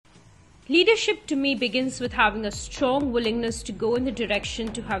Leadership to me begins with having a strong willingness to go in the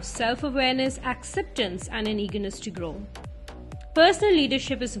direction to have self-awareness, acceptance, and an eagerness to grow. Personal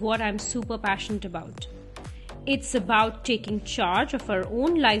leadership is what I'm super passionate about. It's about taking charge of our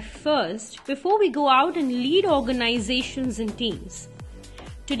own life first before we go out and lead organizations and teams.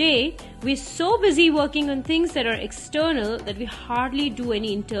 Today, we're so busy working on things that are external that we hardly do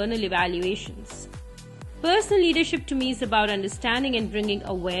any internal evaluations. Personal leadership to me is about understanding and bringing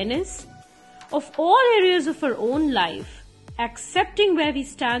awareness of all areas of our own life, accepting where we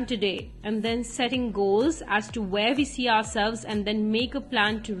stand today, and then setting goals as to where we see ourselves and then make a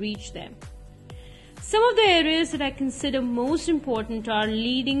plan to reach them. Some of the areas that I consider most important are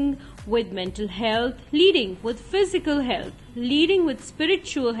leading with mental health, leading with physical health, leading with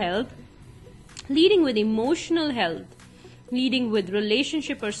spiritual health, leading with emotional health, leading with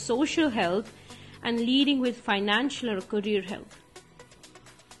relationship or social health, and leading with financial or career health.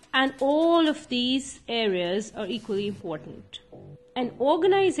 And all of these areas are equally important. An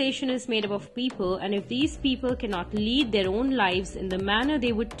organization is made up of people, and if these people cannot lead their own lives in the manner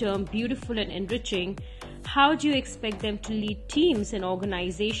they would term beautiful and enriching, how do you expect them to lead teams and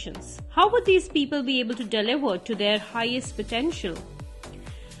organizations? How would these people be able to deliver to their highest potential?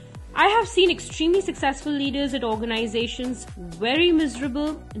 I have seen extremely successful leaders at organizations very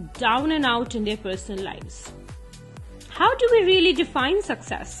miserable, down and out in their personal lives. How do we really define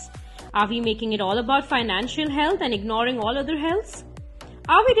success? Are we making it all about financial health and ignoring all other healths?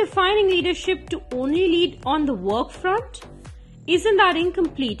 Are we defining leadership to only lead on the work front? Isn't that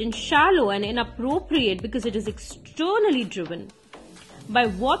incomplete and shallow and inappropriate because it is externally driven by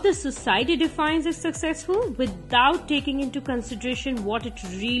what the society defines as successful without taking into consideration what it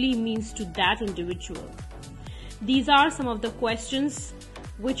really means to that individual? These are some of the questions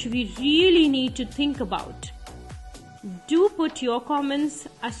which we really need to think about. Do put your comments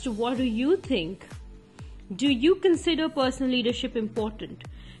as to what do you think. Do you consider personal leadership important?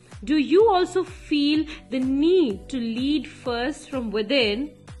 Do you also feel the need to lead first from within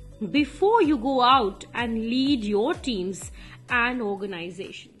before you go out and lead your teams and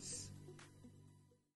organizations?